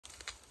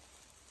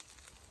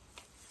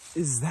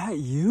Is that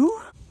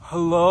you?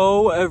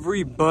 Hello,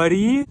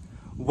 everybody.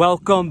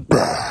 Welcome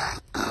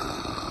back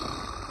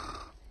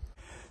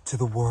to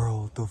the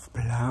world of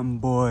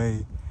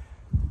Plantboi.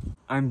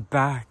 I'm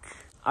back.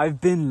 I've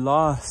been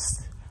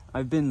lost.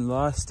 I've been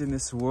lost in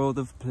this world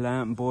of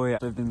Plantboi.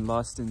 I've been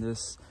lost in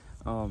this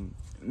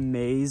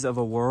maze of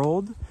a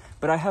world,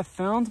 but I have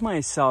found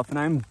myself and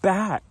I'm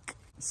back.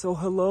 So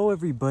hello,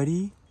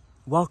 everybody.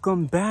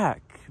 Welcome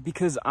back,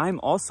 because I'm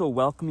also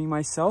welcoming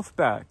myself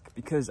back,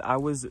 because I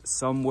was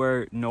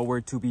somewhere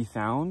nowhere to be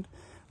found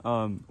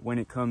when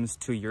it comes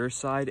to your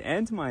side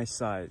and my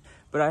side,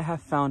 but I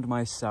have found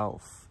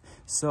myself.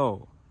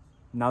 So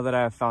now that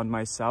I have found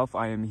myself,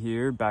 I am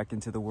here back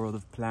into the world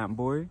of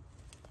Plantboi,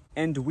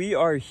 and we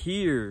are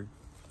here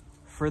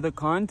for the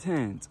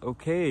content.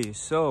 Okay,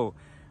 so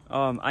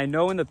I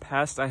know in the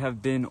past I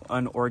have been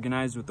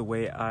unorganized with the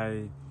way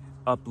I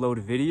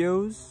upload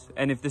videos,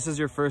 and if this is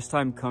your first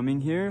time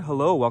coming here,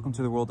 hello, welcome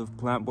to the world of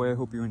Plantboi. I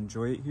hope you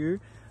enjoy it here.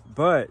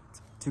 But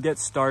to get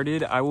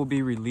started, I will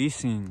be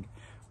releasing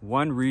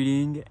one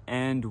reading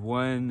and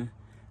one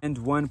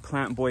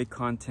Plantboi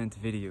content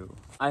video.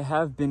 I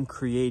have been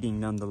creating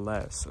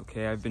nonetheless,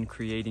 okay? I've been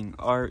creating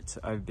art,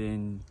 I've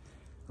been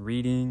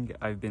reading,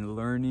 I've been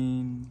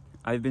learning,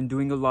 I've been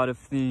doing a lot of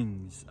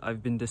things,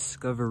 I've been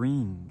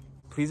discovering.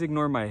 Please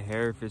ignore my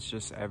hair if it's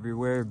just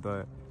everywhere,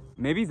 but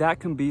maybe that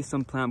can be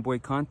some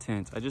Plantboi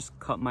content. I just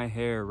cut my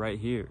hair right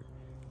here,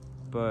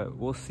 but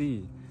we'll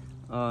see.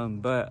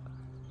 But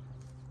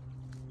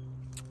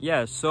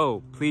yeah,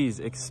 so please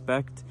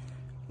expect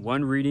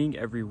one reading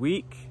every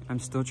week. I'm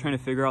still trying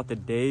to figure out the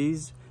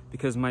days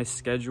because my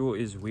schedule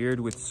is weird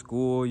with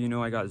school. You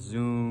know, I got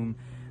Zoom,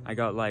 I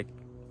got like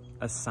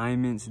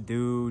assignments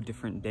due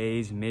different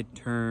days,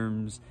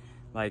 midterms,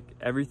 like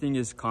everything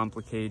is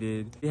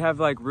complicated. We have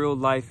like real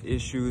life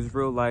issues,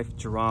 real life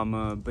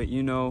drama, but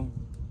you know,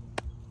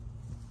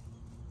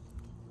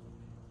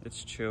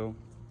 it's chill.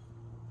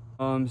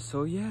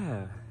 So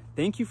yeah,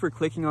 thank you for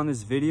clicking on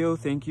this video.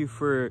 Thank you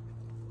for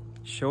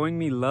showing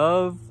me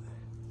love,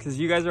 because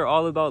you guys are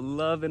all about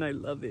love and I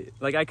love it.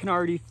 Like, I can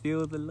already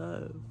feel the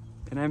love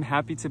and I'm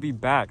happy to be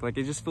back. Like,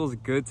 it just feels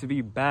good to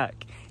be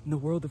back in the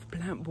world of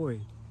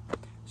Plantboi.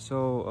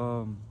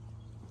 So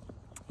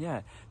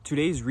yeah,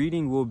 today's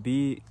reading will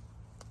be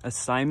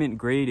assignment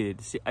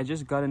graded. See, I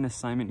just got an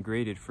assignment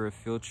graded for a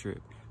field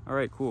trip. All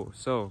right, cool.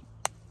 So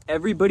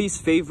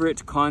everybody's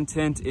favorite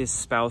content is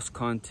spouse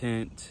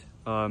content,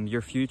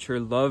 your future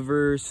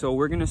lover. So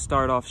we're gonna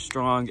start off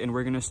strong, and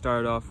we're gonna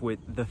start off with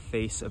the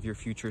face of your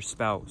future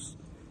spouse.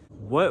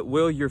 What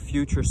will your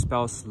future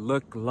spouse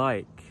look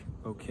like?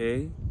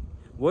 Okay,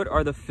 what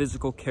are the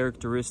physical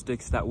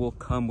characteristics that will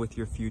come with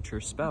your future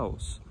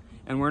spouse?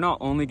 And we're not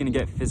only gonna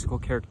get physical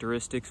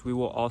characteristics, we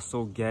will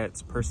also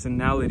get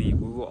personality,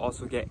 we will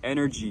also get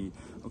energy.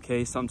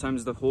 Okay,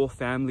 sometimes the whole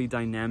family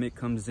dynamic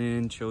comes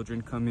in,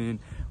 children come in.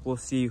 We'll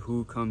see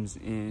who comes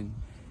in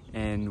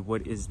and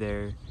what is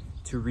there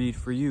to read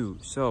for you.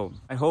 So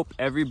I hope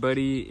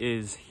everybody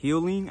is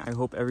healing. I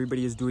hope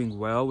everybody is doing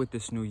well with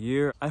this new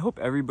year. I hope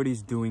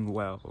everybody's doing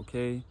well,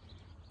 okay?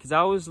 Because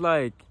I was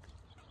like,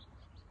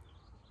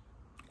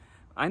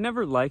 I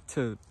never like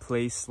to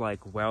place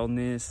like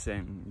wellness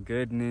and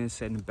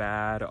goodness and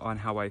bad on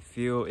how I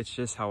feel. It's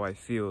just how I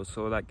feel.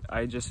 So like,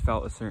 I just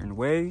felt a certain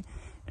way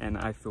and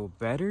I feel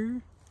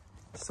better.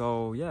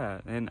 So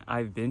yeah, and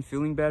I've been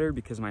feeling better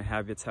because my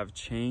habits have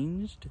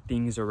changed.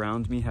 Things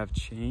around me have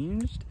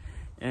changed,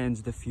 and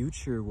the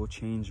future will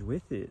change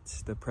with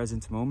it. The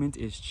present moment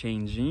is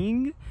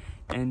changing,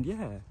 and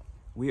yeah,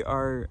 we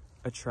are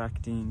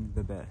attracting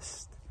the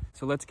best.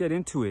 So let's get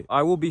into it.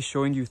 I will be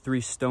showing you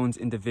 3 stones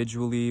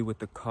individually with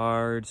the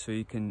card, so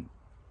you can,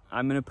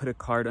 I'm gonna put a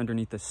card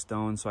underneath the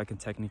stone, so I can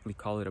technically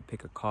call it a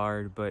pick a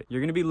card, but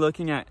you're gonna be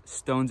looking at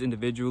stones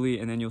individually,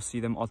 and then you'll see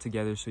them all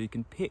together, so you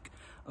can pick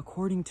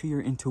according to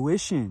your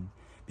intuition.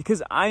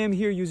 Because I am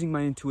here using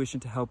my intuition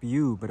to help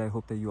you, but I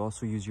hope that you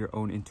also use your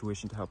own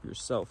intuition to help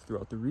yourself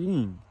throughout the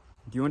reading.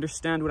 Do you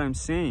understand what I'm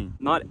saying?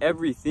 Not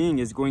everything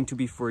is going to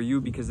be for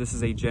you because this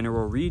is a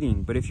general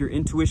reading, but if your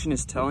intuition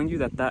is telling you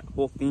that that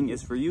whole thing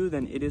is for you,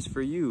 then it is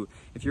for you.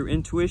 If your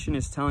intuition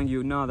is telling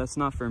you, no, that's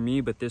not for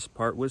me, but this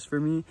part was for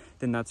me,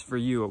 then that's for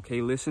you,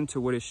 okay? Listen to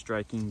what is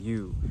striking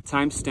you.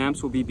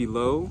 Timestamps will be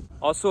below.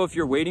 Also, if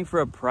you're waiting for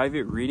a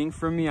private reading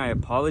from me, I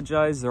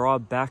apologize. They're all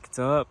backed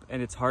up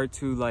and it's hard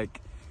to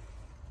like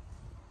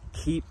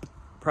keep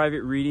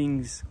private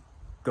readings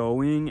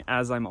going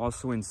as I'm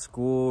also in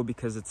school,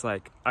 because it's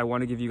like I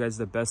want to give you guys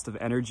the best of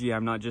energy.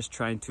 I'm not just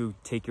trying to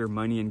take your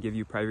money and give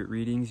you private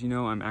readings, you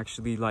know. I'm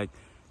actually like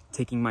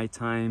taking my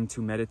time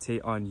to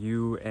meditate on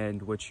you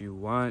and what you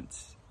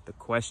want, the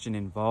question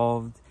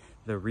involved,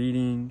 the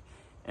reading,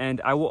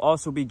 and I will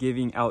also be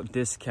giving out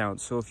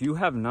discounts. So if you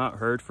have not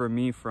heard from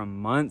me from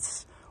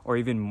months or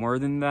even more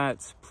than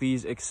that,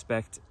 please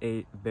expect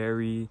a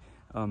very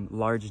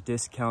large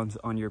discounts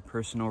on your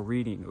personal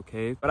reading,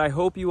 okay? But I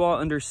hope you all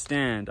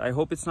understand. I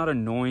hope it's not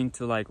annoying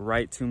to like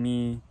write to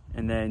me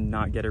and then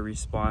not get a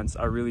response.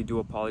 I really do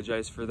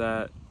apologize for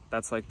that.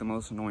 that's like the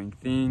most annoying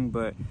thing,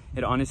 but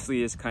it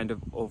honestly is kind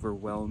of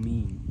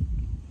overwhelming.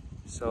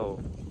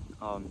 So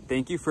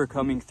thank you for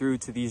coming through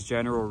to these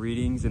general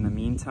readings in the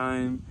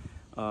meantime,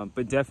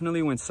 but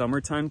definitely when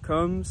summertime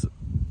comes,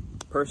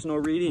 personal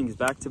readings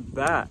back to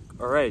back.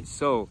 All right,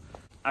 so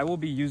I will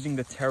be using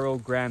the Tarot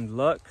Grand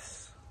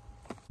Lux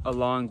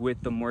along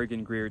with the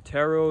Morgan Greer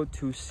Tarot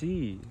to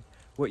see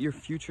what your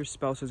future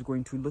spouse is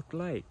going to look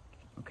like.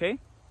 Okay,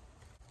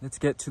 let's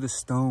get to the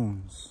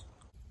stones.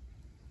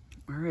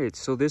 All right,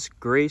 so this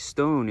gray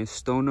stone is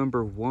stone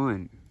number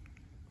 1.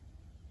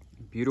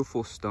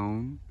 Beautiful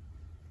stone.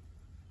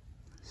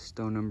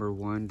 Stone number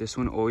 1. This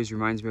one always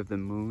reminds me of the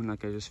moon.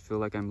 Like, I just feel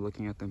like I'm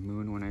looking at the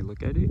moon when I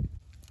look at it.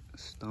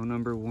 Stone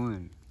number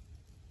 1.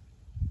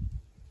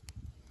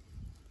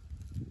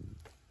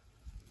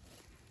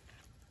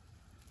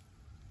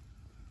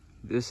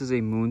 This is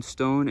a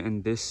moonstone,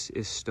 and this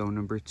is stone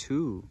number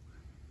 2.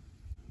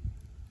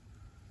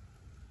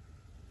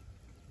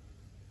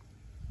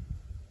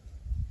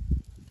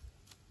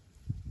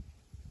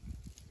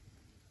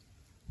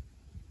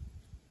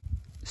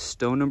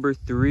 Stone number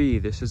 3,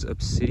 this is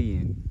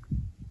obsidian.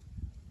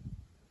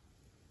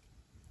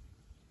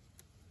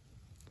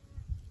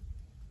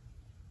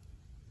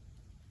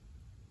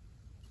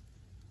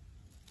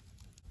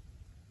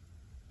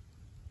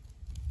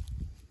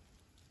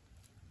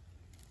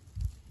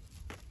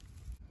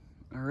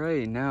 All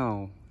right,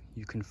 now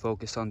you can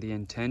focus on the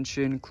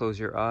intention, close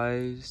your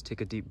eyes,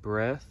 take a deep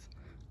breath,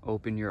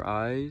 open your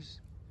eyes,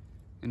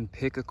 and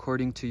pick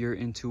according to your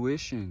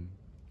intuition.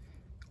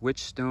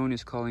 Which stone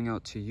is calling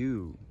out to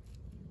you?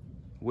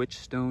 Which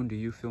stone do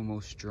you feel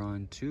most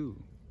drawn to?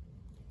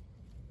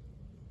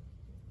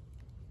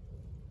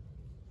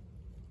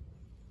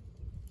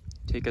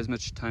 Take as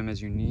much time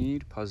as you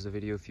need. Pause the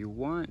video if you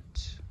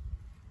want.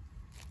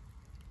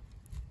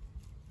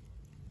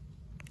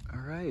 All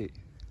right,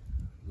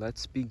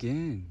 let's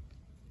begin.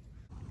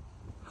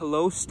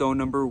 Hello, stone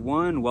number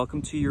 1.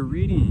 Welcome to your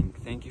reading.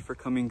 Thank you for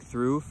coming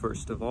through,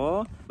 first of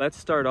all. Let's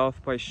start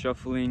off by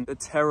shuffling the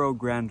Tarot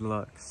Grand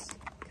Lux,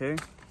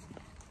 okay?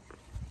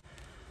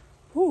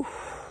 Whew.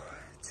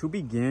 To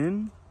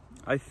begin,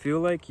 I feel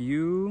like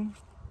you...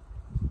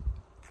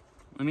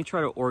 Let me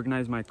try to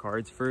organize my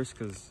cards first,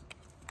 because...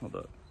 Hold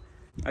up.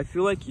 I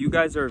feel like you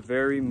guys are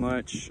very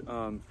much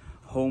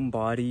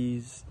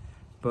homebodies,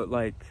 but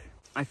like...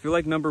 I feel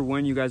like number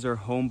 1, you guys are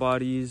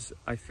homebodies.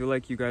 I feel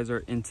like you guys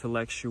are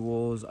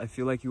intellectuals. I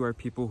feel like you are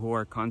people who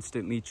are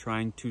constantly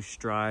trying to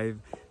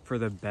strive for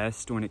the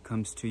best when it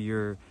comes to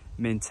your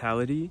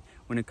mentality,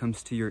 when it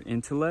comes to your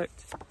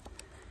intellect.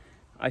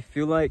 I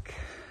feel like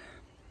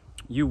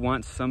you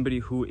want somebody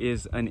who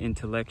is an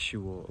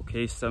intellectual,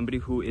 okay? Somebody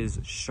who is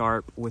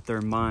sharp with their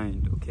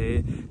mind,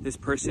 okay? This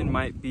person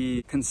might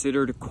be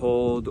considered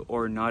cold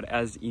or not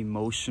as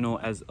emotional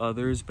as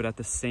others, but at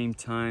the same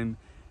time,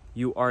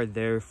 you are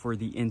there for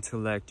the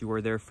intellect, you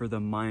are there for the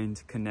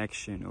mind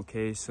connection,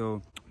 okay?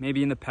 So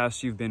maybe in the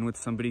past you've been with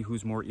somebody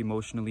who's more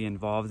emotionally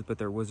involved, but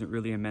there wasn't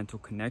really a mental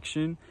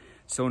connection.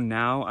 So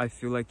now I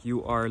feel like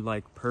you are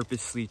like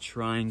purposely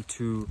trying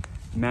to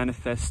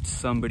manifest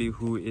somebody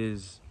who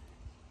is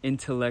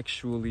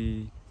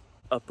intellectually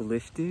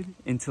uplifted,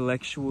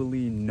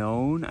 intellectually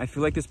known. I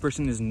feel like this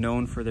person is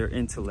known for their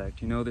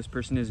intellect, you know? This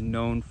person is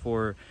known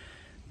for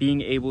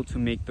being able to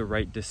make the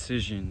right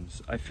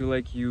decisions. I feel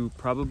like you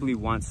probably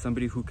want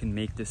somebody who can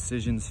make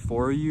decisions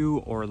for you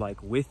or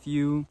like with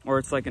you, or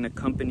it's like an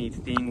accompanied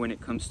thing when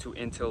it comes to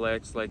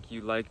intellect. Like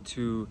you like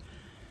to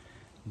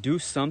do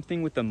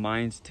something with the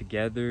minds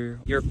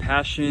together. Your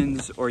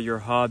passions or your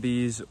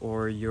hobbies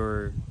or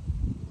your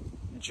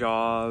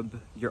job,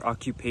 your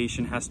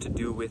occupation has to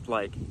do with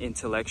like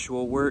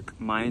intellectual work,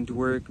 mind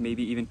work,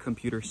 maybe even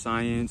computer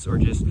science or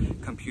just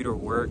computer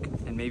work.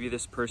 And maybe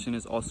this person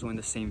is also in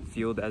the same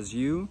field as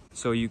you,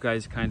 so you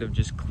guys kind of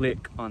just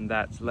click on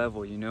that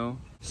level, you know?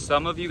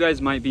 Some of you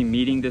guys might be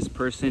meeting this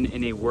person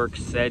in a work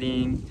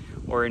setting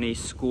or in a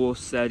school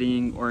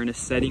setting or in a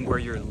setting where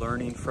you're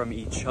learning from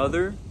each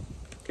other,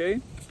 okay?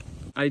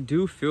 I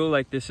do feel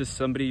like this is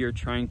somebody you're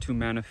trying to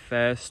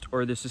manifest,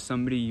 or this is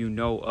somebody you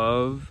know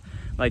of.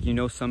 Like, you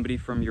know, somebody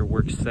from your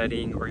work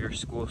setting or your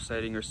school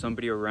setting, or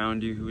somebody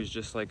around you who is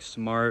just like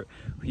smart,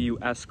 who you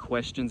ask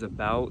questions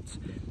about.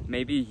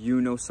 Maybe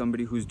you know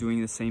somebody who's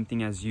doing the same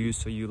thing as you,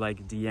 so you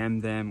like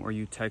DM them or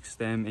you text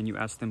them and you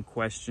ask them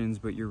questions,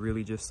 but you're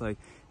really just like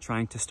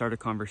trying to start a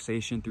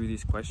conversation through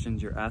these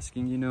questions you're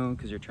asking, you know,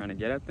 because you're trying to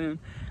get at them.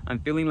 I'm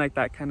feeling like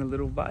that kind of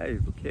little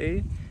vibe,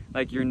 okay?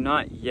 Like you're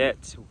not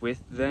yet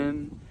with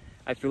them.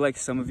 I feel like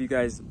some of you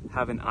guys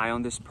have an eye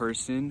on this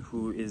person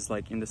who is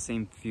like in the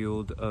same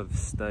field of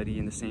study,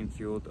 in the same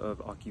field of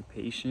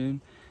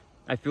occupation.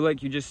 I feel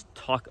like you just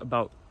talk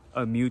about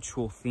a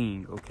mutual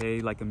thing,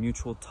 okay? Like a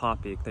mutual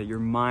topic that your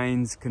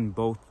minds can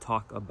both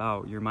talk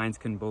about. Your minds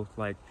can both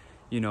like,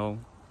 you know,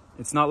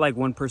 It's not like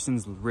one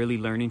person's really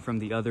learning from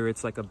the other.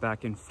 It's like a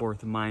back and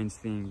forth minds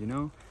thing, you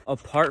know?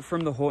 Apart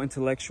from the whole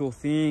intellectual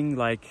thing,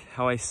 like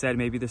how I said,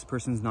 maybe this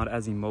person's not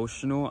as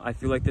emotional. I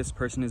feel like this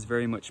person is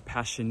very much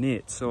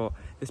passionate. So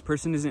this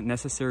person isn't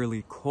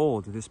necessarily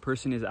cold. This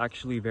person is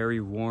actually very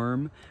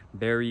warm,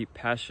 very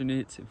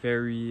passionate,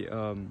 very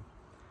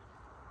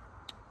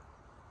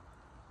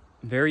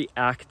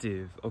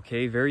active,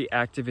 okay? Very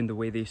active in the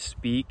way they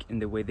speak, in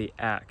the way they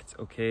act,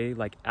 okay?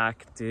 Like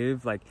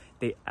active, like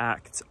they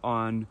act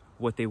on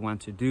what they want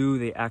to do,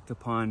 they act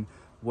upon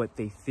what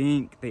they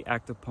think, they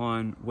act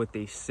upon what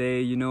they say,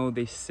 you know?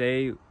 They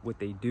say what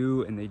they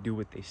do and they do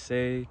what they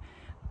say.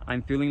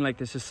 I'm feeling like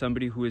this is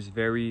somebody who is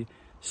very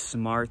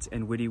smart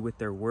and witty with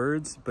their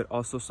words, but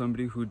also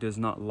somebody who does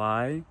not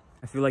lie.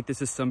 I feel like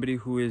this is somebody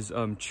who is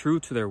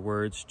true to their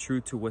words, true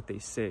to what they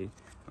say.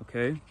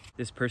 Okay,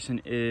 this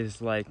person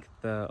is like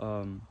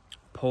the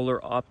polar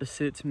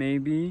opposite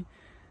maybe,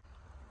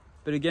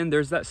 but again,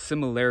 there's that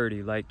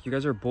similarity. Like you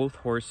guys are both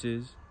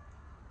horses.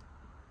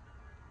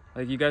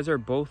 You guys are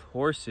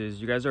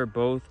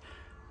both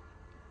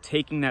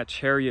taking that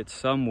chariot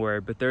somewhere,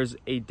 but there's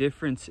a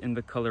difference in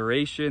the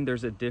coloration,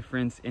 there's a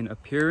difference in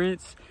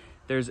appearance,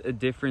 there's a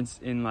difference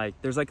in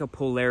there's like a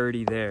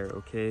polarity there,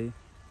 okay?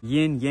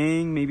 Yin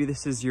yang, maybe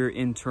this is your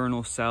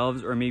internal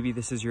selves, or maybe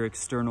this is your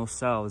external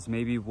selves.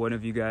 Maybe one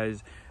of you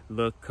guys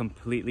look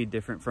completely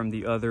different from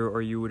the other, or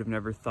you would have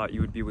never thought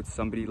you would be with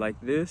somebody like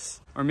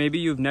this. Or maybe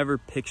you've never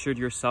pictured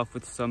yourself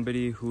with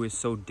somebody who is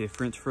so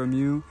different from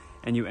you,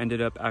 and you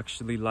ended up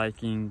actually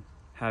liking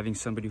having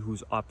somebody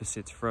who's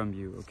opposites from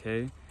you,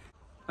 okay?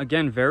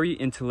 Again, very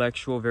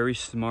intellectual, very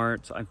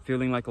smart. I'm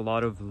feeling like a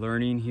lot of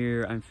learning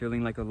here. I'm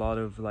feeling like a lot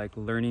of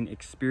learning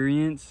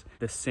experience.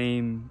 The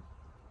same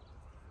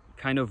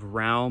kind of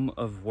realm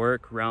of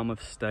work, realm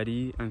of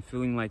study. I'm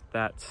feeling like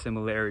that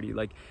similarity,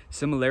 like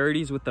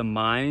similarities with the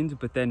mind,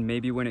 but then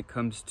maybe when it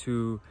comes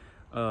to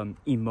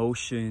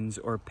emotions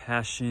or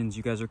passions,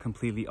 you guys are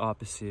completely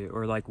opposite,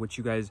 or like what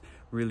you guys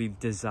really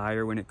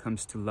desire when it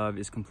comes to love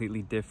is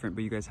completely different,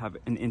 but you guys have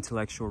an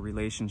intellectual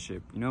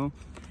relationship, you know?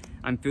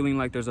 I'm feeling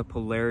like there's a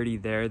polarity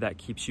there that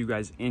keeps you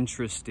guys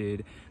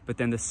interested, but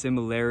then the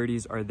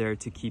similarities are there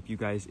to keep you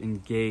guys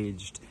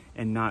engaged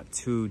and not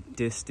too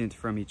distant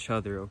from each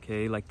other,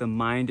 okay? Like the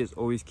mind is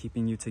always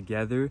keeping you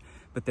together,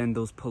 but then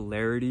those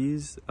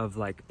polarities of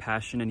like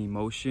passion and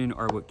emotion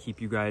are what keep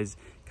you guys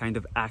kind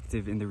of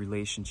active in the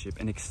relationship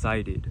and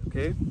excited,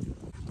 okay?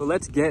 But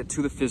let's get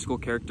to the physical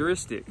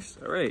characteristics.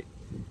 All right.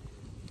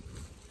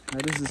 How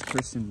does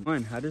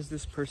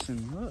this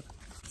person look?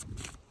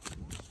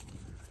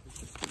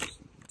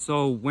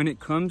 So when it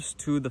comes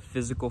to the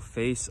physical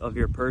face of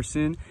your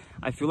person,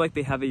 I feel like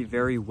they have a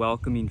very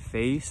welcoming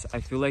face.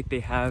 I feel like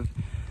they have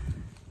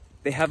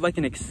like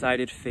an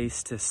excited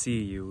face to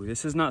see you.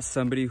 This is not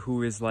somebody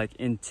who is like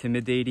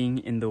intimidating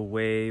in the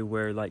way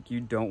where like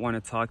you don't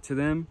want to talk to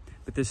them,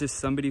 but this is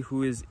somebody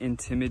who is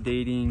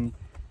intimidating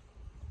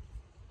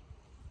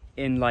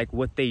in like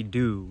what they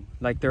do.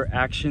 Like their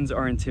actions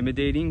are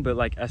intimidating, but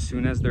like as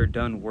soon as they're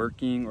done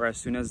working, or as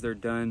soon as they're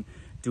done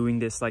doing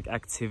this like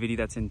activity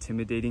that's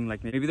intimidating,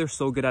 like maybe they're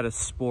so good at a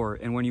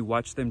sport, and when you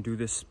watch them do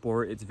this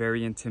sport, it's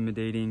very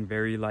intimidating,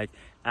 very like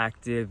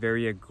active,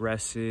 very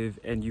aggressive,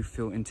 and you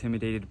feel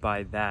intimidated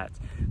by that.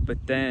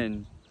 But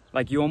then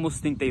like you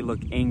almost think they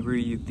look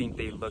angry, you think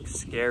they look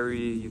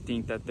scary, you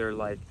think that they're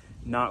like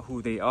not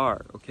who they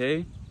are,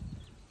 okay?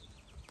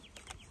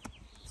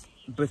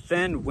 But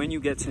then when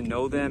you get to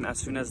know them, as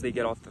soon as they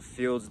get off the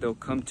fields, they'll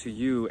come to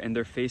you and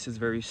their face is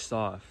very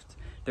soft.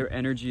 Their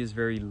energy is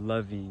very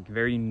loving,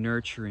 very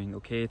nurturing,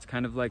 okay? It's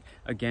kind of like,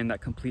 again,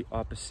 that complete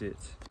opposite.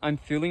 I'm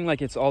feeling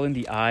like it's all in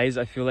the eyes.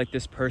 I feel like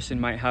this person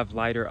might have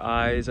lighter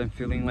eyes. I'm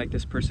feeling like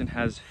this person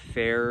has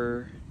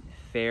fairer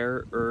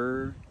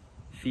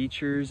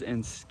features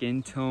and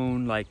skin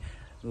tone, like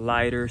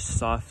lighter,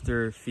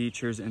 softer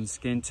features and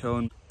skin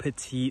tone,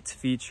 petite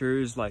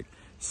features, like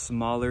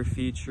smaller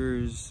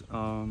features.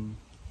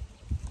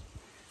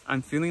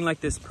 I'm feeling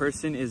like this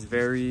person is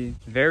very,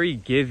 very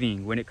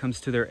giving when it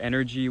comes to their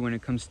energy, when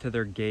it comes to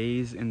their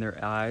gaze in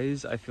their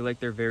eyes. I feel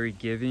like they're very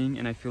giving,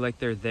 and I feel like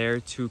they're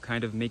there to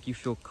kind of make you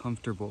feel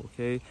comfortable,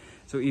 okay?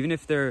 So even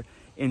if they're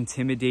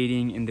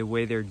intimidating in the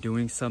way they're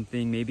doing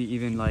something, maybe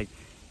even like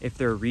if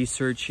they're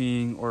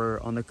researching or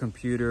on the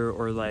computer,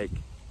 or like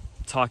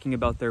talking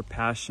about their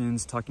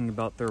passions, talking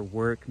about their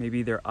work,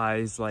 maybe their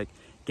eyes like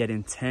get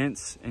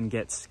intense and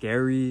get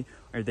scary,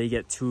 or they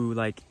get too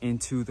like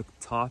into the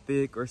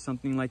topic or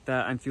something like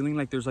that. I'm feeling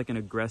like there's like an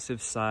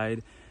aggressive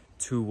side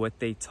to what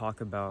they talk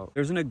about.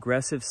 There's an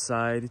aggressive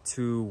side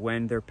to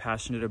when they're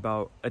passionate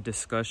about a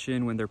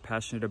discussion, when they're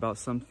passionate about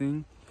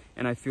something.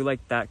 And I feel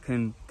like that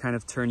can kind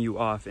of turn you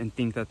off and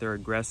think that they're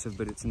aggressive,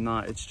 but it's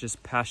not. It's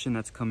just passion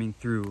that's coming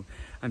through.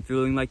 I'm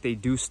feeling like they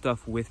do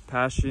stuff with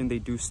passion. They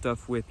do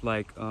stuff with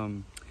like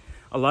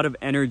a lot of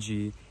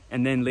energy.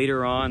 And then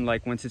later on,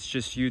 like once it's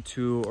just you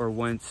two, or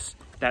once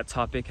that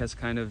topic has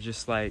kind of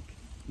just like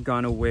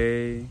gone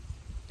away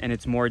and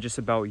it's more just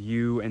about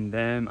you and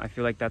them, I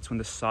feel like that's when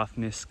the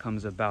softness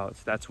comes about.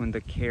 That's when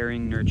the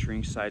caring,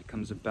 nurturing side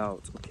comes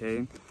about,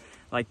 okay?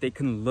 Like they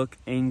can look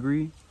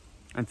angry.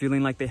 I'm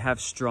feeling like they have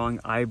strong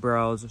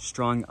eyebrows,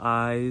 strong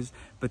eyes,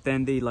 but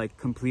then they like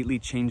completely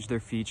change their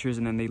features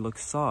and then they look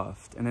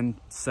soft. And then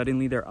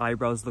suddenly their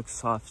eyebrows look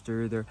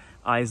softer, their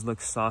eyes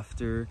look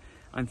softer.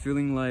 I'm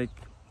feeling like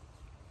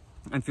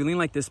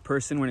this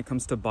person, when it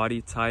comes to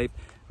body type,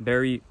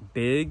 very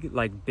big,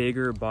 like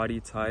bigger body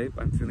type.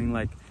 I'm feeling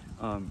like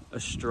a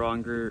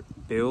stronger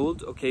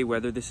build, okay,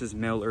 whether this is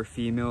male or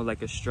female,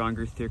 like a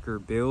stronger, thicker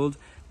build,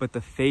 but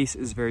the face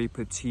is very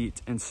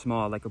petite and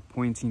small, like a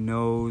pointy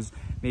nose,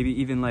 maybe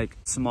even like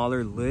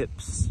smaller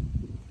lips,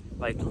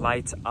 like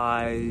light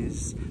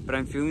eyes. But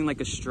I'm feeling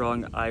like a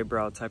strong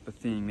eyebrow type of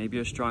thing, maybe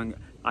a strong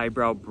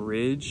eyebrow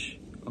bridge,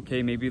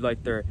 okay, maybe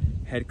like their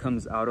head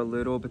comes out a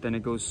little, but then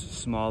it goes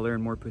smaller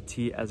and more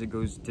petite as it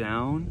goes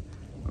down,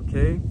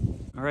 okay?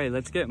 All right,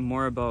 let's get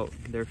more about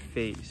their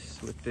face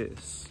with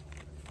this.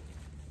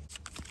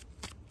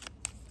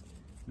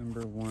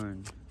 Number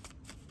 1.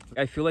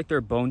 I feel like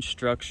their bone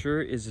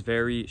structure is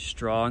very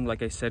strong.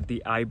 Like I said,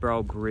 the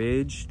eyebrow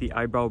bridge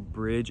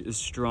is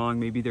strong.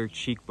 Maybe their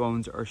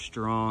cheekbones are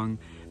strong,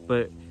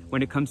 but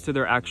when it comes to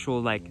their actual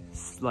like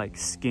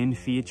skin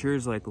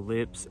features, like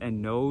lips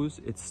and nose,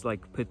 it's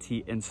like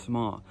petite and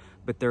small.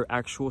 But their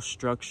actual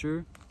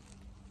structure,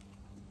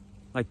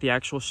 like the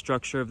actual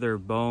structure of their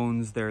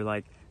bones,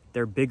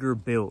 they're bigger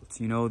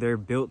built, you know, they're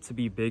built to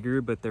be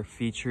bigger, but their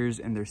features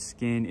and their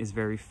skin is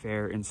very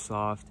fair and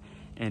soft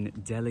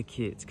and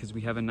delicate, because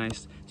we have a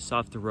nice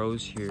soft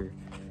rose here.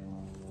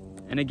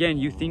 And again,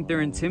 you think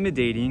they're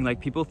intimidating,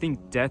 like people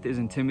think death is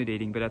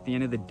intimidating, but at the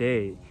end of the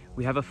day,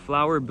 we have a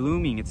flower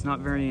blooming. It's not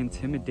very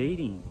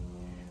intimidating.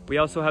 We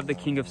also have the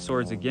King of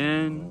Swords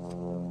again.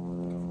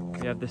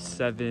 We have the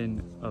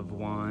 7 of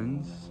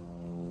Wands.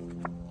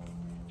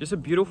 Just a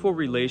beautiful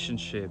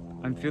relationship.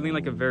 I'm feeling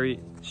like a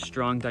very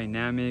strong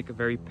dynamic, a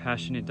very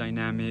passionate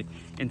dynamic,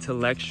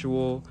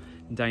 intellectual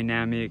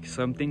dynamic,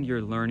 something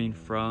you're learning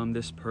from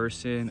this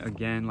person,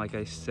 again, like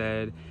I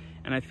said.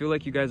 And I feel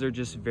like you guys are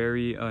just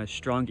very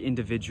strong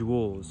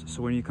individuals.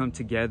 So when you come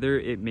together,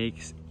 it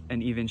makes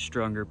an even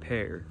stronger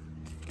pair.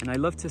 And I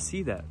love to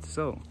see that.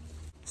 So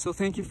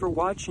thank you for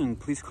watching.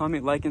 Please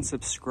comment, like, and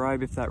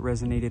subscribe if that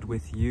resonated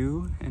with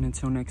you. And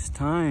until next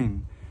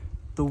time,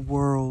 the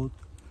world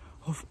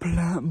of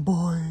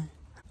Plantboi.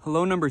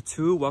 Hello, number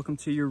 2. Welcome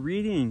to your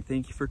reading.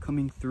 Thank you for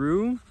coming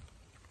through.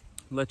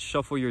 Let's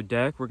shuffle your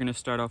deck. We're going to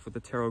start off with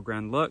the Tarot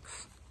Grand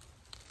Lux.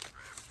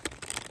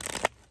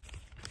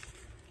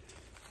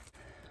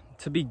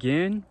 To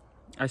begin,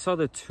 I saw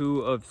the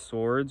 2 of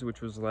Swords,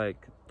 which was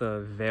like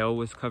the veil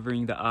was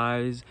covering the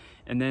eyes,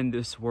 and then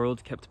this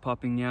world kept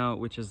popping out,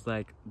 which is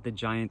like the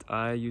giant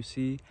eye you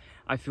see.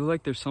 I feel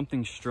like there's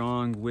something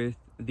strong with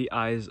the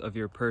eyes of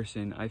your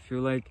person. I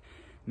feel like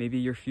maybe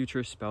your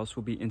future spouse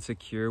will be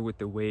insecure with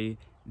the way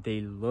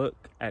they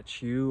look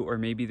at you, or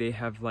maybe they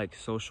have like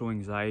social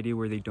anxiety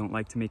where they don't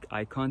like to make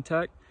eye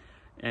contact.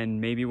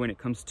 And maybe when it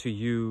comes to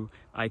you,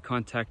 eye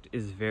contact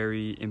is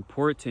very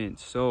important.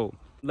 So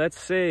let's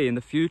say in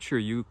the future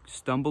you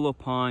stumble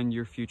upon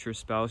your future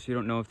spouse. You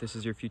don't know if this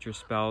is your future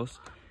spouse,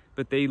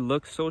 but they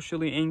look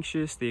socially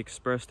anxious. They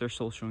express their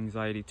social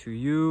anxiety to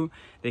you.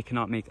 They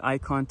cannot make eye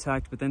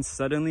contact, but then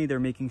suddenly they're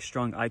making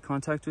strong eye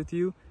contact with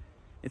you.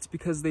 It's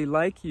because they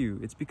like you.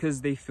 It's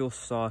because they feel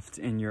soft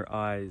in your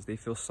eyes. They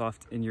feel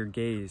soft in your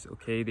gaze,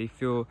 okay? They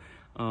feel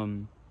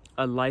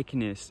a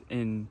likeness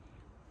in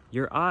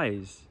your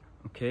eyes,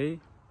 okay?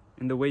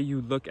 And the way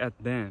you look at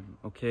them,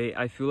 okay?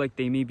 I feel like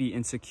they may be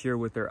insecure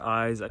with their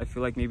eyes. I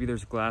feel like maybe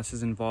there's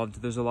glasses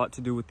involved. There's a lot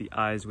to do with the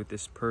eyes with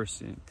this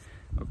person,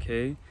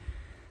 okay?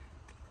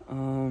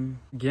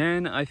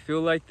 Again, I feel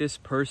like this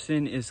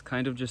person is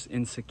kind of just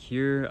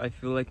insecure. I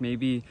feel like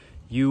maybe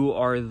you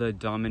are the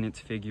dominant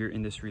figure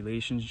in this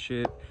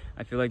relationship.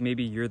 I feel like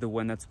maybe you're the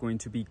one that's going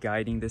to be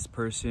guiding this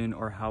person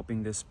or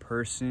helping this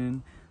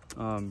person.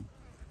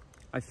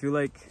 I feel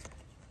like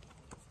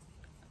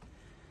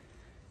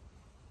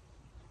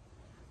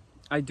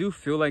I do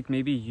feel like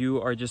maybe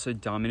you are just a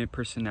dominant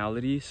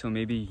personality, so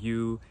maybe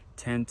you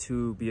tend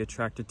to be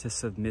attracted to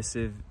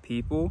submissive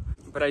people.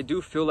 But I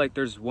do feel like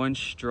there's one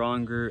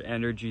stronger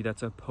energy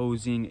that's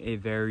opposing a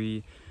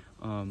very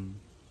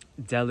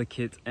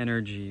delicate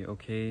energy,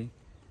 okay?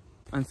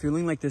 I'm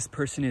feeling like this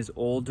person is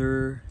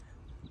older.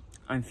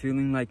 I'm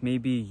feeling like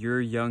maybe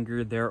you're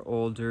younger, they're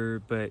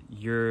older, but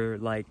you're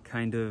like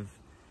kind of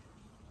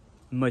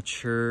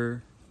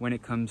mature when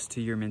it comes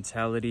to your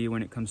mentality,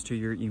 when it comes to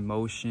your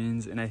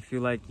emotions. And I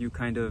feel like you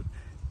kind of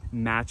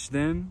match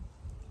them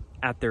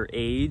at their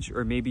age,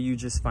 or maybe you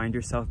just find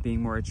yourself being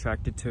more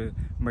attracted to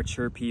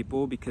mature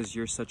people because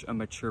you're such a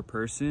mature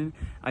person.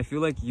 I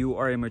feel like you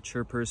are a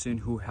mature person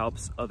who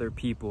helps other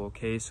people,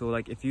 okay? So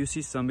like if you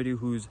see somebody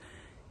who's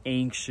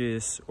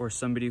anxious or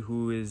somebody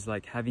who is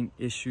like having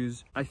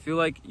issues, I feel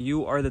like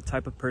you are the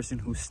type of person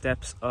who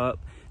steps up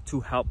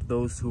to help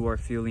those who are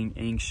feeling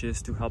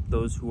anxious, to help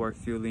those who are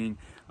feeling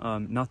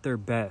not their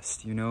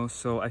best, you know?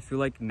 So I feel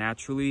like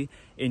naturally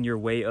in your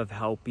way of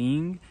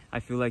helping, I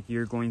feel like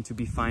you're going to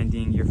be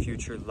finding your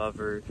future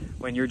lover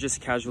when you're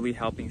just casually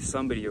helping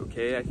somebody,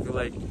 okay? I feel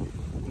like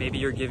maybe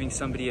you're giving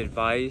somebody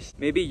advice.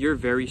 Maybe you're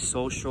very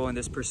social and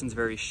this person's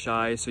very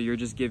shy, so you're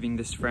just giving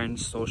this friend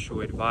social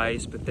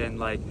advice, but then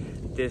like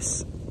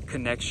this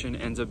connection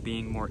ends up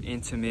being more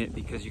intimate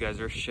because you guys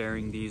are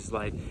sharing these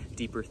like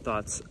deeper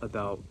thoughts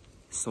about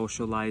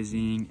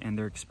socializing and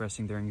they're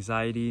expressing their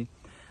anxiety.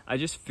 I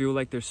just feel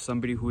like there's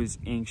somebody who is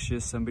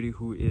anxious, somebody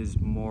who is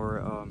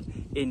more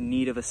in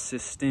need of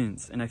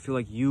assistance. And I feel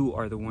like you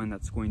are the one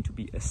that's going to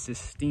be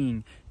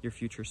assisting your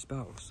future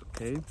spouse,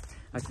 okay?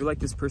 I feel like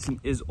this person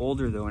is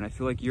older though, and I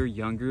feel like you're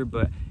younger,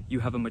 but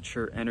you have a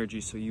mature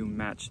energy, so you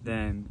match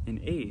them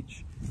in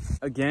age.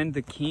 Again,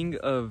 the King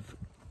of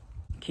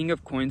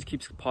Coins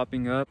keeps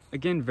popping up.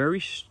 Again, very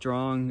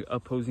strong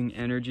opposing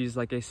energies.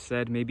 Like I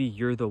said, maybe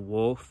you're the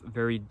wolf,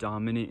 very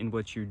dominant in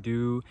what you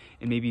do,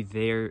 and maybe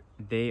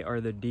they are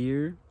the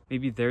deer.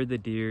 Maybe they're the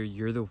deer,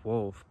 you're the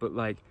wolf, but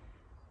like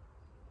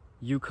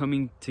you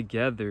coming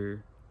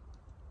together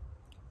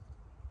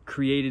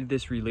created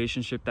this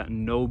relationship that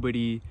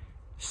nobody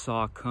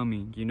saw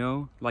coming, you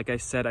know? Like I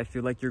said, I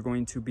feel like you're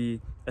going to be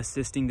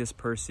assisting this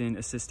person,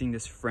 assisting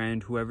this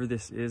friend, whoever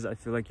this is. I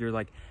feel like you're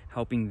like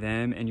helping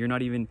them, and you're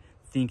not even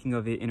thinking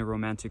of it in a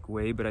romantic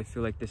way, but I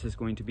feel like this is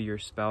going to be your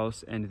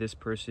spouse and this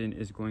person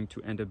is going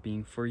to end up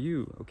being for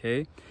you,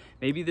 okay?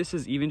 Maybe this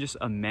is even just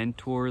a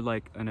mentor,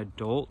 like an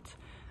adult,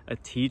 a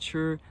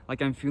teacher.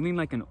 Like I'm feeling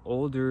like an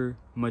older,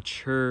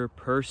 mature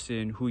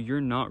person who you're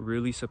not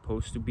really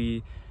supposed to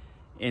be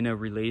in a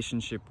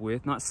relationship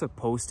with. Not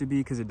supposed to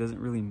be, because it doesn't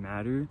really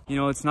matter. You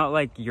know, it's not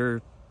like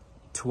you're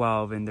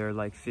 12 and they're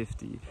like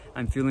 50.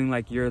 I'm feeling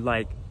like you're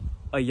like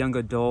a young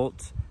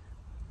adult.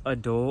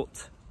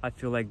 I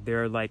feel like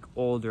they're like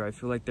older. I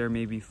feel like they're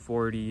maybe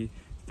 40,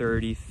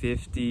 30,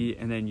 50,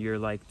 and then you're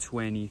like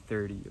 20,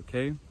 30,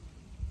 okay?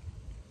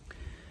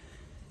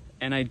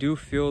 And I do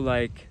feel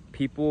like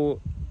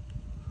people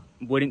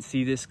wouldn't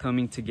see this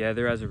coming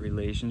together as a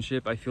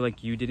relationship. I feel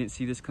like you didn't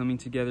see this coming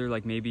together.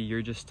 Like maybe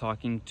you're just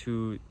talking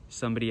to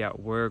somebody at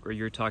work, or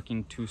you're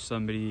talking to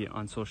somebody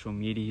on social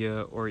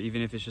media, or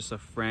even if it's just a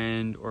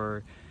friend,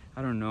 or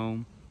I don't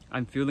know.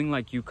 I'm feeling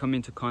like you come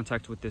into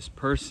contact with this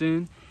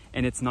person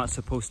and it's not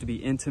supposed to be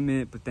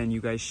intimate, but then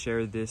you guys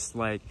share this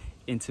like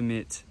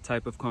intimate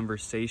type of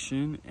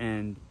conversation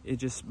and it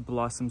just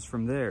blossoms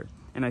from there.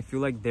 And I feel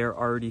like they're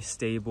already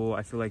stable.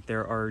 I feel like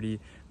they're already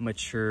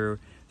mature.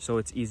 So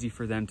it's easy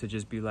for them to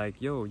just be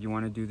like, yo, you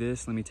want to do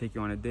this? Let me take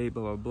you on a date,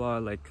 blah, blah, blah.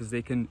 Like, because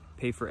they can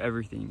pay for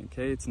everything,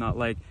 okay? It's not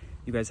like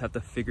you guys have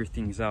to figure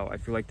things out. I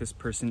feel like this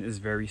person is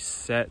very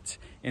set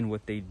in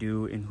what they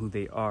do and who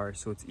they are.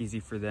 So it's easy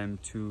for them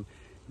to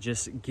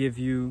just give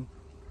you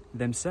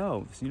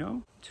themselves, you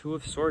know? Two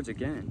of Swords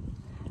again.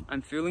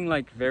 I'm feeling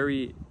like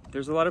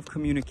there's a lot of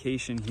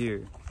communication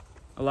here.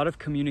 A lot of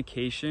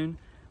communication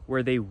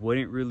where they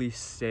wouldn't really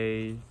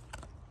say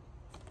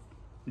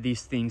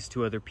these things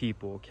to other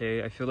people,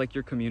 okay? I feel like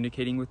you're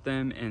communicating with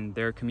them and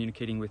they're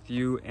communicating with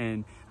you,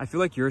 and I feel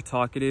like you're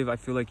talkative. I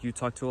feel like you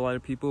talk to a lot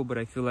of people, but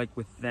I feel like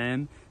with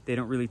them, they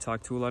don't really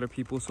talk to a lot of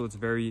people, so it's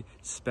very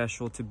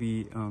special to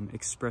be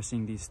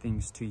expressing these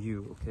things to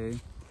you, okay?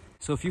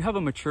 So if you have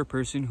a mature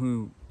person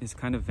who is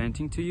kind of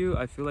venting to you,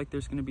 I feel like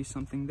there's going to be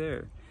something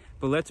there.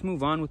 But let's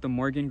move on with the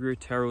Morgan Greer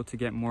Tarot to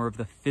get more of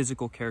the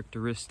physical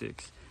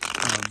characteristics.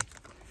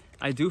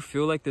 I do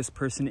feel like this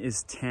person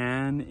is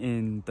tan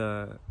in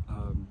the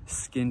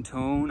skin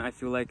tone. I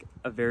feel like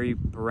a very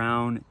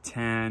brown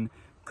tan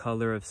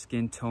color of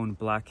skin tone,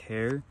 black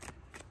hair.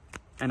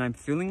 And I'm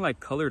feeling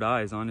like colored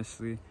eyes,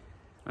 honestly.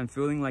 I'm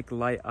feeling like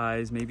light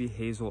eyes, maybe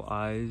hazel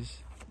eyes.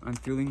 I'm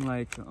feeling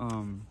like,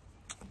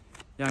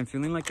 yeah, I'm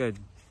feeling like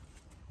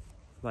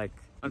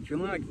I'm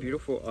feeling like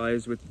beautiful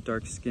eyes with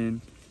dark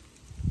skin.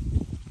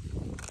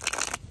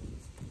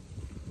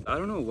 I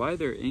don't know why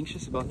they're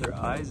anxious about their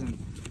eyes, and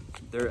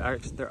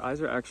their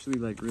eyes are actually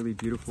like really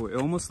beautiful. It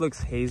almost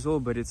looks hazel,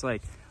 but it's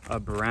like a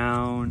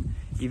brown.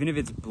 Even if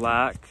it's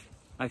black,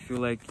 I feel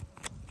like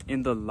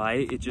in the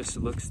light it just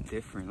looks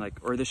different. Like,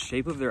 or the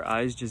shape of their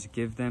eyes just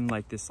give them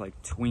like this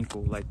like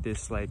twinkle, like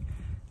this like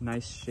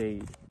nice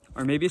shade.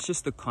 Or maybe it's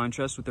just the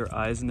contrast with their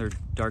eyes and their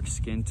dark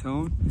skin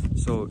tone,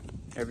 so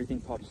everything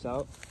pops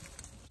out.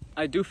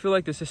 I do feel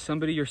like this is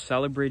somebody you're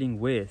celebrating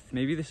with.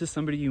 Maybe this is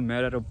somebody you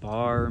met at a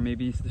bar, or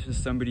maybe this is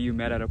somebody you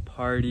met at a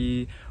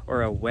party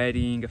or a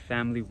wedding, a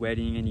family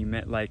wedding, and you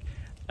met like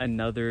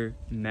another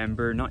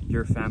member, not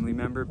your family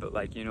member, but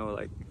like, you know,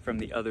 like from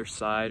the other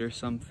side or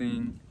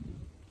something.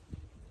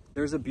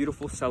 There's a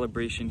beautiful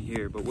celebration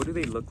here, but what do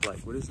they look like?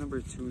 What does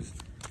number 2's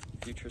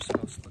future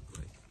spouse look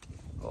like?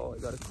 Oh, I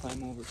gotta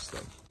climb over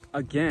stuff.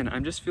 Again,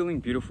 I'm just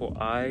feeling beautiful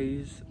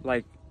eyes.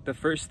 Like the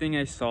first thing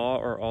I saw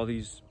are all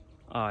these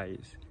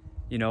eyes.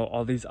 You know,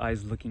 all these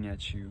eyes looking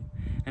at you.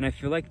 And I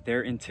feel like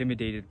they're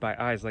intimidated by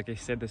eyes. Like I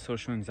said, the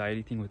social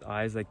anxiety thing with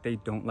eyes, like they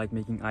don't like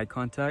making eye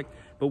contact.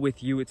 But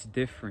with you, it's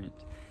different.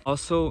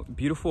 Also,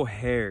 beautiful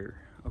hair.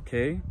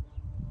 okay?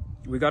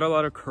 We got a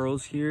lot of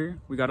curls here.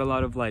 We got a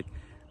lot of like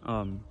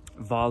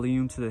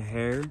volume to the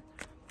hair.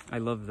 I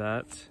love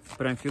that.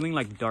 But I'm feeling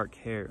like dark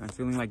hair. I'm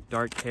feeling like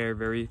dark hair,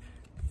 very,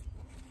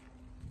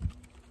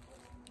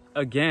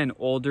 again,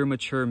 older,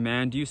 mature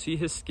man. Do you see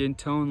his skin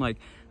tone? Like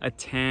a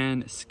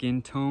tan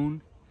skin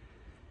tone.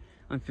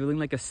 I'm feeling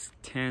like a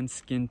tan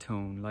skin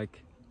tone,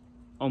 like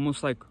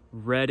almost like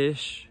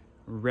reddish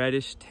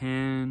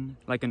tan,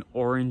 like an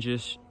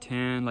orangish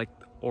tan, like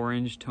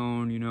orange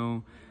tone, you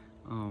know.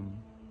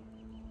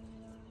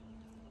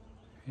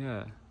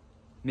 Yeah,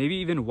 maybe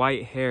even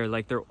white hair,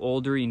 like they're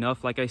older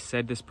enough. Like I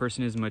said, this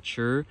person is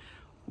mature.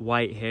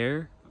 White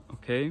hair,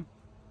 okay,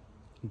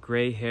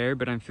 gray hair,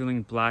 but I'm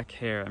feeling black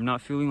hair. I'm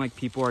not feeling like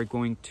people are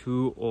going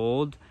too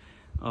old,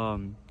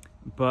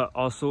 but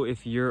also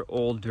if you're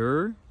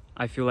older,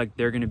 I feel like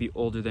they're gonna be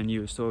older than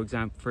you. So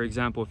for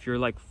example, if you're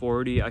like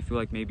 40, I feel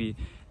like maybe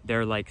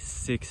they're like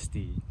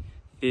 60,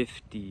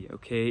 50,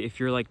 okay? If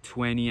you're like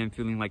 20, I'm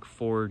feeling like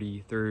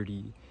 40,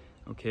 30,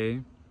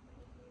 okay?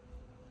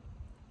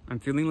 I'm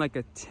feeling like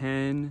a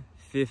 10,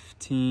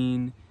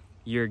 15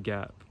 year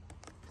gap.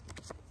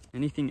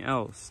 Anything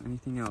else?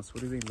 Anything else?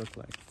 What do they look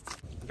like?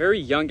 Very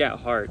young at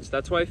heart.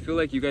 That's why I feel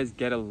like you guys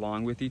get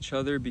along with each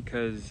other,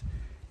 because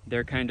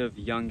they're kind of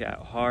young at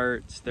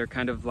heart. They're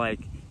kind of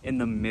like in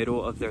the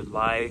middle of their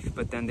life,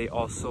 but then they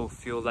also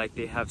feel like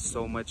they have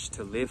so much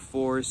to live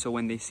for. So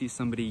when they see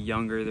somebody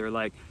younger, they're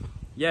like,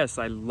 yes,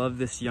 I love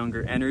this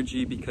younger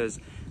energy because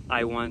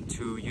I want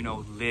to, you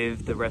know,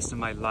 live the rest of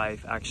my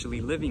life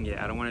actually living it.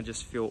 I don't want to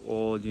just feel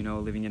old, you know,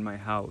 living in my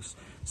house.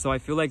 So I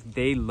feel like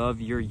they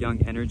love your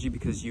young energy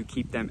because you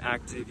keep them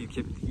active,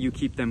 you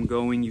keep them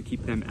going, you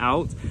keep them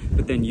out.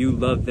 But then you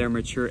love their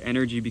mature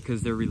energy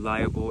because they're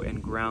reliable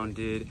and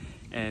grounded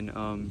and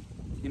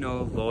you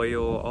know,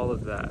 loyal, all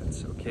of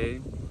that, okay?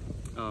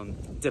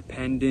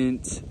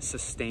 Dependent,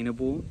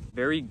 sustainable,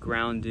 very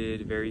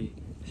grounded, very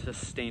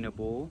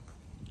sustainable.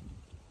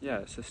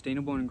 Yeah,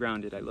 sustainable and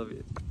grounded, I love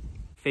it.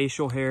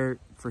 Facial hair,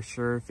 for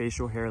sure,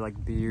 facial hair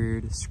like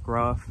beard,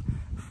 scruff,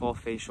 full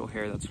facial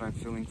hair, that's what I'm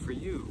feeling for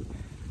you.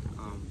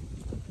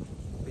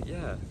 But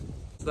yeah,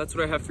 so that's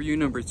what I have for you,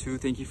 number 2.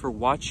 Thank you for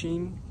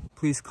watching.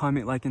 Please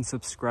comment, like, and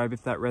subscribe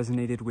if that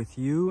resonated with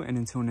you. And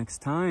until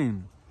next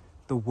time,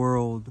 the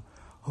world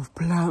of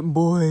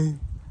Plantboi.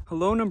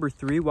 Hello, number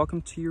 3,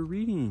 welcome to your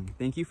reading.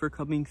 Thank you for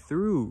coming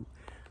through.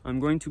 I'm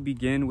going to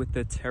begin with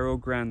the Tarot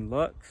Grand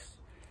Lux,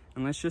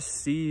 and let's just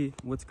see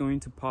what's going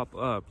to pop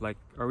up. Like,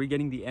 are we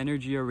getting the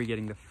energy? Are we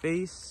getting the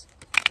face?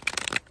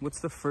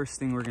 What's the first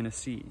thing we're gonna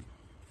see?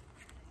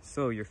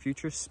 So, your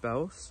future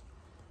spouse.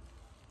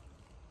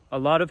 A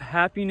lot of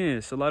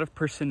happiness, a lot of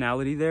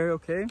personality there,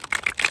 okay?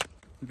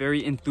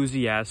 Very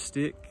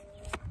enthusiastic.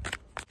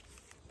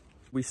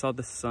 We saw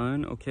the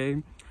sun,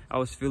 okay? I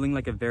was feeling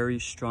like a very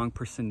strong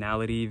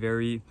personality,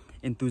 very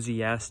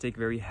enthusiastic,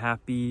 very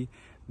happy,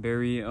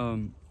 very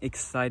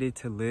excited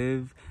to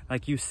live.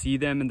 Like, you see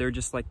them and they're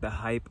just like the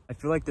hype. I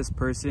feel like this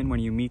person, when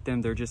you meet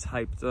them, they're just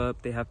hyped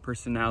up. They have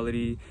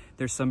personality.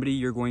 There's somebody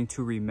you're going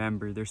to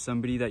remember. There's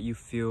somebody that you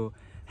feel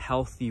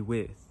healthy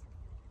with.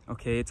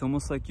 Okay, it's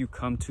almost like you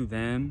come to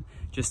them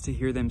just to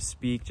hear them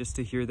speak, just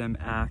to hear them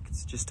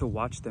act, just to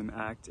watch them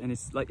act. And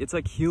it's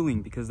like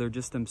healing because they're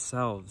just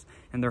themselves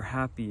and they're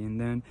happy,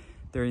 and then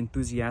they're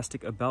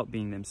enthusiastic about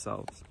being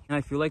themselves. And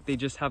I feel like they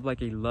just have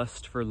like a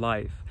lust for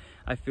life.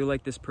 I feel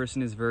like this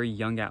person is very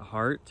young at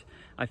heart.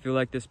 I feel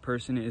like this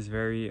person is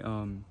very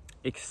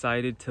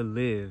excited to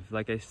live.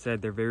 Like I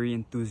said, they're very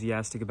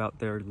enthusiastic about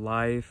their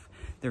life.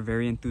 They're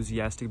very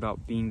enthusiastic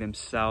about being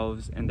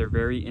themselves, and they're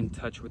very in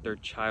touch with their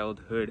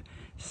childhood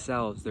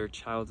selves, their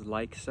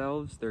childlike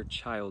selves, their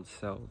child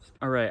selves.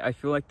 All right, I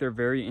feel like they're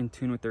very in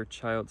tune with their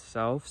child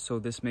self, so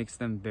this makes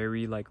them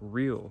very like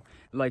real.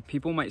 Like,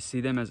 people might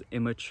see them as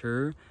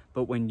immature,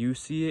 but when you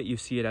see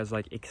it as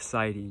like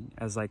exciting,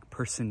 as like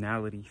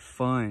personality,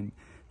 fun,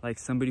 like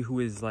somebody who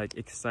is like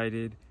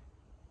excited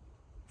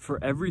for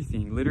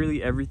everything.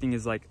 Literally everything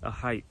is like a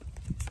hype.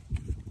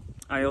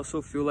 I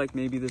also feel like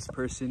maybe this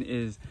person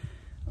is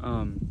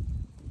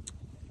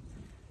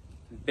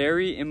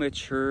very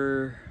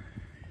immature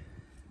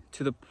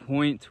to the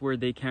point where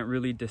they can't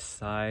really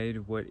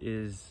decide what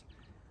is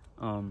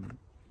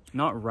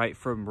not right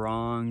from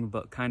wrong,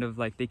 but kind of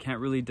like they can't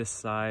really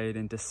decide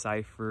and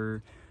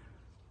decipher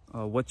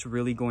what's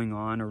really going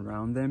on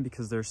around them,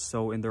 because they're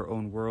so in their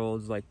own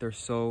worlds. Like, they're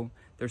so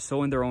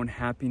in their own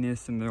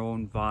happiness and their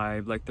own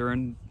vibe. Like, they're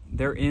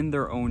in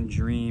their own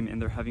dream,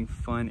 and they're having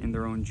fun in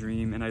their own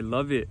dream, and I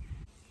love it.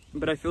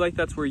 But I feel like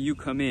that's where you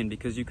come in,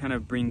 because you kind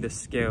of bring the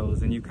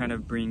scales, and you kind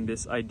of bring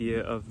this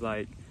idea of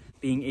like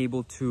being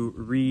able to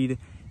read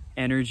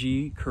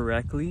energy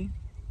correctly,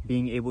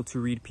 being able to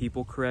read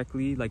people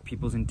correctly, like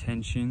people's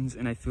intentions.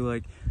 And I feel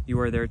like you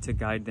are there to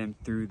guide them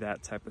through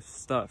that type of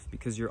stuff,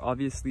 because you're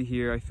obviously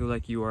here. I feel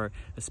like you are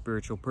a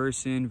spiritual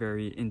person,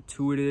 very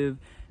intuitive,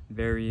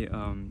 very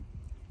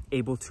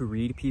able to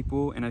read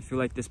people, and I feel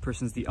like this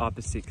person's the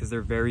opposite because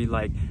they're very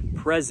like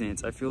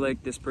present. I feel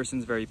like this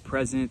person's very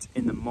present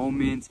in the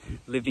moment,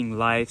 living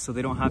life, so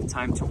they don't have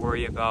time to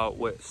worry about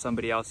what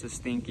somebody else is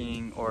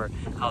thinking or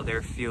how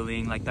they're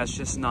feeling. Like that's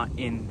just not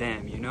in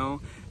them, you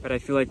know? But I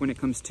feel like when it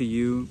comes to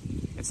you,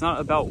 it's not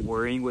about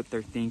worrying what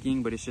they're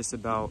thinking, but it's just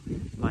about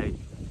like,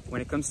 when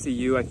it comes to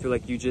you, I feel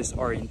like you just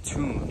are in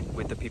tune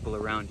with the people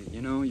around you,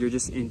 you know? You're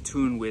just in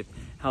tune with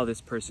how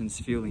this person's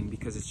feeling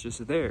because it's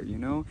just there, you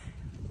know?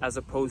 As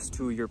opposed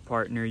to your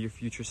partner, your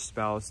future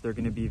spouse, they're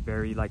gonna be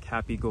very like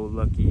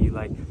happy-go-lucky,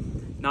 like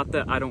not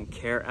that I don't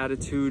care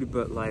attitude,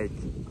 but like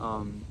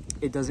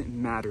it doesn't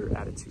matter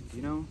attitude,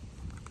 you know?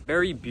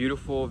 Very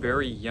beautiful,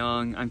 very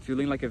young. I'm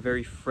feeling like a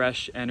very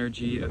fresh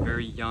energy, a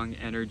very young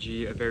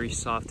energy, a very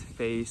soft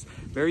face,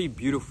 very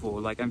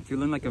beautiful. Like I'm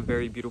feeling like a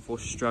very beautiful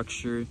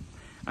structure.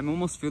 I'm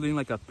almost feeling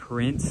like a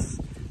prince,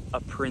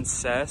 a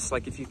princess.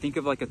 Like if you think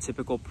of like a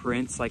typical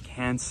prince, like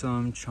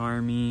handsome,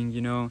 charming,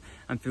 you know,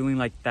 I'm feeling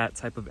like that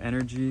type of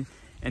energy.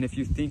 And if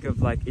you think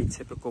of like a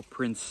typical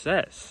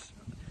princess,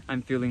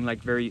 I'm feeling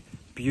like very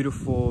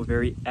beautiful,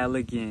 very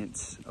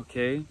elegant,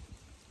 okay?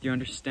 Do you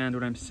understand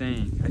what I'm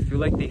saying? I feel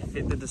like they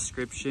fit the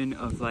description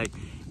of like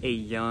a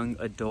young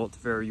adult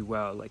very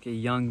well, like a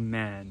young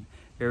man.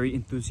 Very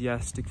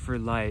enthusiastic for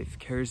life,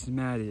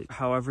 charismatic,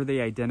 however they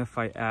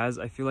identify as.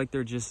 I feel like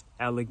they're just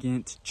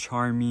elegant,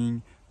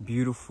 charming,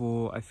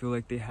 beautiful. I feel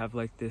like they have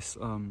like this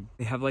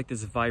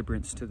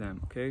vibrance to them,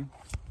 okay?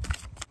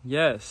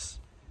 Yes,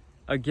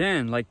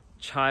 again, like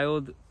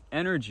child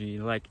energy,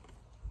 like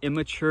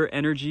immature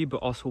energy, but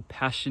also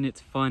passionate,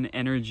 fun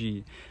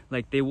energy.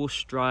 Like they will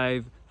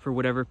strive for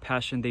whatever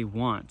passion they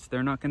want.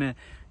 They're not gonna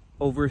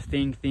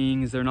overthink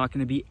things. They're not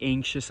going to be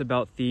anxious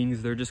about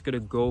things. They're just going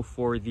to go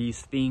for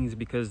these things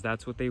because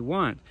that's what they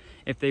want.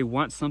 If they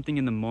want something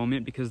in the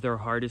moment because their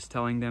heart is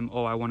telling them,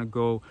 oh, I want to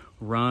go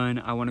run,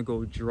 I want to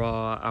go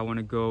draw, I want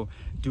to go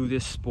do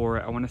this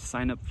sport, I want to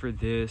sign up for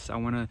this, I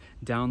want to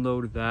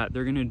download that,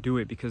 they're going to do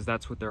it because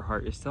that's what their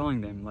heart is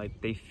telling them.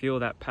 Like they feel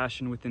that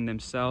passion within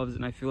themselves,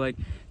 and I feel like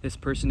this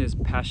person is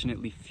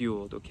passionately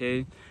fueled,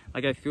 okay?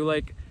 Like I feel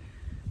like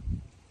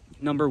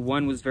number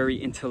one was very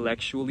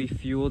intellectually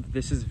fueled.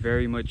 This is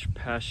very much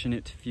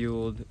passionate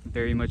fueled,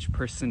 very much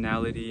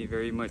personality,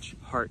 very much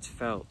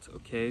heartfelt,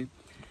 okay?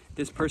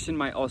 This person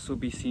might also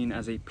be seen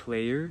as a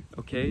player,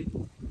 okay?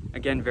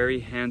 Again,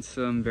 very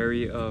handsome,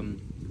 very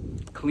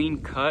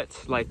clean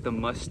cut, like the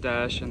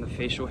mustache and the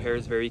facial hair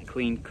is very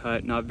clean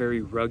cut, not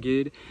very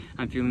rugged.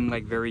 I'm feeling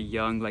like very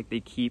young, like they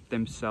keep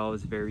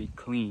themselves very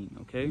clean,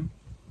 okay?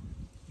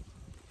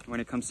 When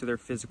it comes to their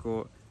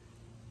physical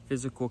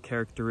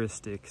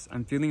characteristics,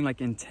 I'm feeling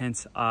like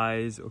intense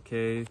eyes,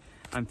 okay?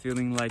 I'm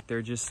feeling like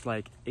they're just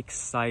like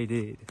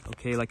excited,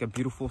 okay? Like a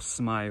beautiful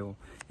smile,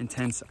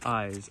 intense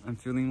eyes. I'm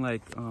feeling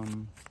like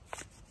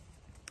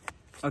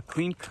a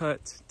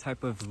clean-cut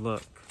type of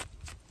look.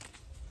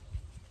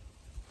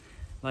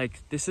 Like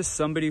this is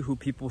somebody who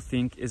people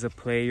think is a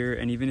player,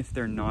 and even if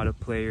they're not a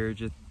player,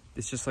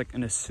 it's just like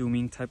an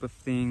assuming type of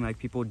thing. Like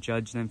people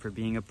judge them for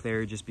being a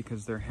player just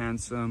because they're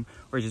handsome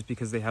or just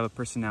because they have a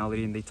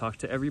personality and they talk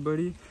to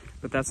everybody.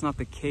 But that's not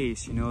the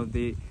case, you know?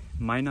 They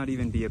might not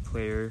even be a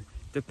player.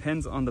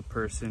 Depends on the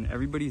person.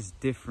 Everybody's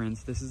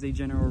different. This is a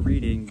general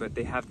reading, but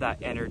they have that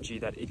energy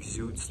that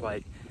exudes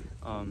like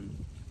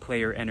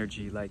player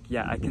energy. Like,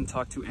 yeah, I can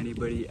talk to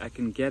anybody, I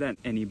can get at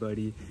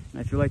anybody, and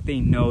I feel like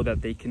they know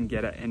that they can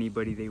get at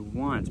anybody they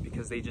want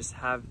because they just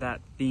have that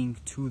thing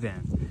to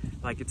them.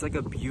 Like it's like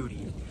a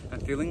beauty. I'm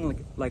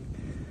feeling like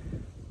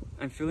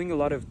I'm feeling a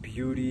lot of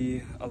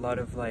beauty, a lot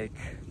of like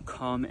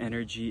calm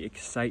energy,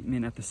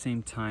 excitement at the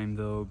same time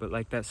though. But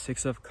like that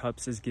Six of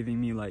Cups is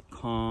giving me like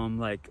calm,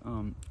 like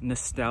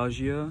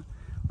nostalgia,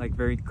 like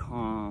very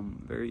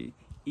calm, very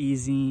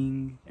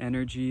easing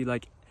energy.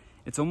 Like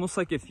it's almost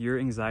like if you're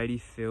anxiety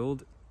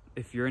filled,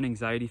 if you're an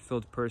anxiety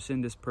filled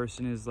person, this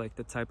person is like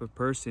the type of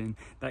person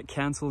that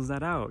cancels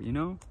that out, you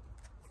know?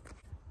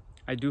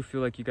 I do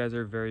feel like you guys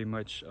are very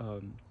much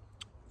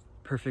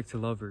perfect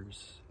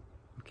lovers,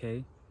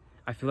 okay?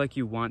 I feel like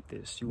you want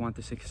this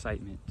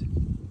excitement.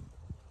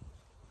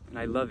 And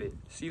I love it.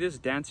 See this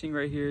dancing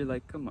right here?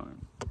 Like, come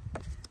on.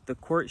 The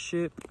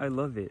courtship, I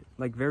love it.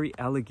 Like very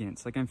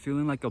elegant. Like I'm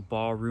feeling like a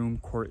ballroom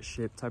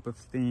courtship type of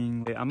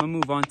thing. Okay, I'm gonna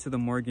move on to the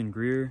Morgan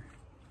Greer.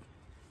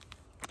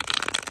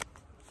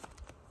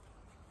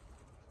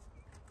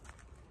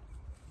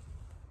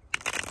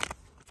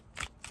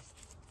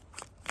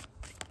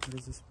 What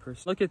is this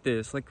person? Look at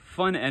this, like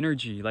fun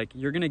energy. Like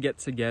you're gonna get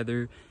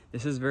together.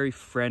 This is very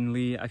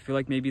friendly. I feel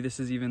like maybe this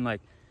is even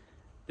like,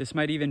 this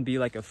might even be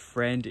like a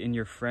friend in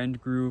your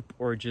friend group,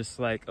 or just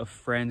like a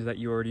friend that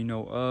you already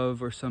know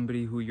of, or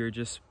somebody who you're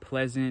just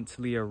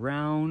pleasantly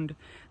around.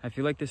 I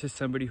feel like this is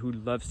somebody who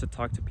loves to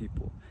talk to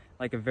people.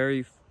 Like a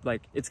very,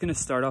 like it's gonna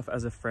start off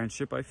as a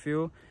friendship, I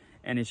feel,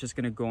 and it's just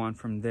gonna go on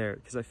from there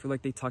because I feel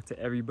like they talk to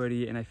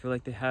everybody, and I feel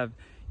like they have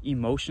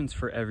emotions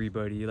for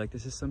everybody. Like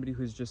this is somebody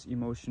who's just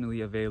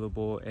emotionally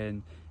available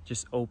and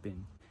just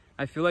open.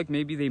 I feel like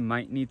maybe they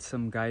might need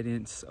some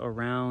guidance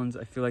around.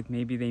 I feel like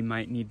maybe they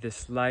might need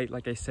this light,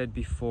 like I said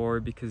before,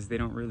 because they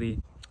don't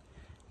really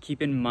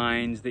keep in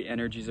mind the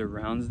energies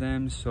around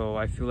them. So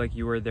I feel like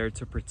you are there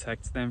to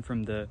protect them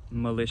from the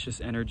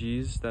malicious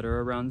energies that are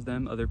around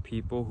them, other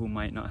people who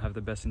might not have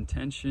the best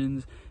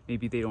intentions.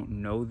 Maybe they don't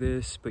know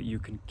this, but you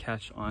can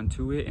catch on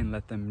to it and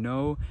let them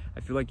know. I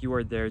feel like you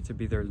are there to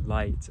be their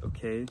light,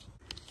 okay?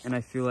 And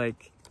I feel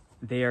like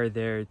they are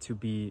there to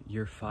be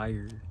your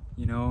fire,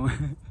 you know?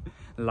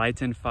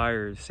 Light and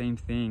fire, same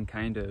thing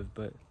kind of,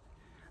 but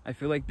I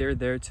feel like they're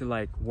there to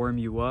like warm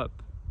you up,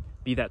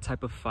 be that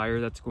type of fire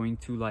that's going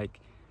to like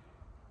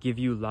give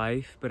you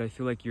life, but I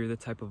feel like you're the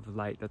type of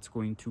light that's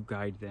going to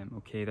guide them,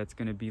 okay? That's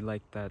going to be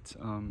like that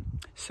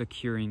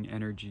securing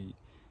energy,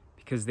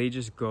 because they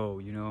just go,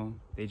 you know?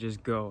 They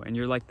just go, and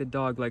you're like the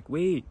dog, like,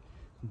 wait,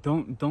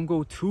 don't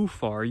go too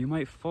far, you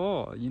might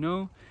fall, you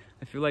know?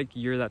 I feel like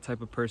you're that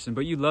type of person,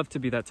 but you love to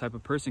be that type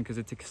of person because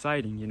it's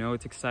exciting, you know?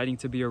 It's exciting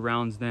to be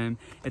around them.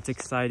 It's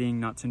exciting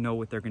not to know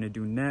what they're going to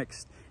do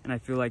next. And I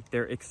feel like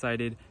they're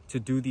excited to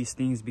do these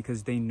things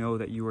because they know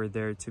that you are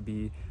there to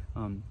be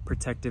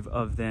protective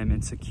of them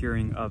and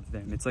securing of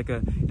them. It's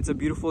a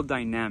beautiful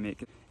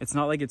dynamic. It's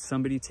not like it's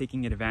somebody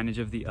taking advantage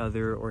of the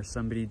other or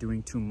somebody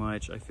doing too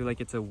much. I feel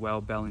like it's a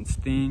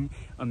well-balanced thing,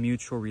 a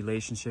mutual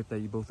relationship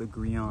that you both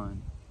agree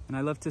on. And I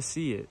love to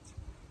see it.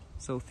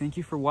 So thank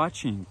you for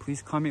watching.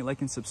 Please comment,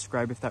 like, and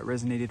subscribe if that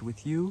resonated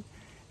with you.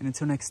 And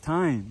until next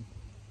time,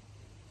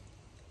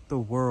 the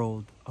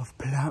world of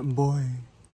Plantboi.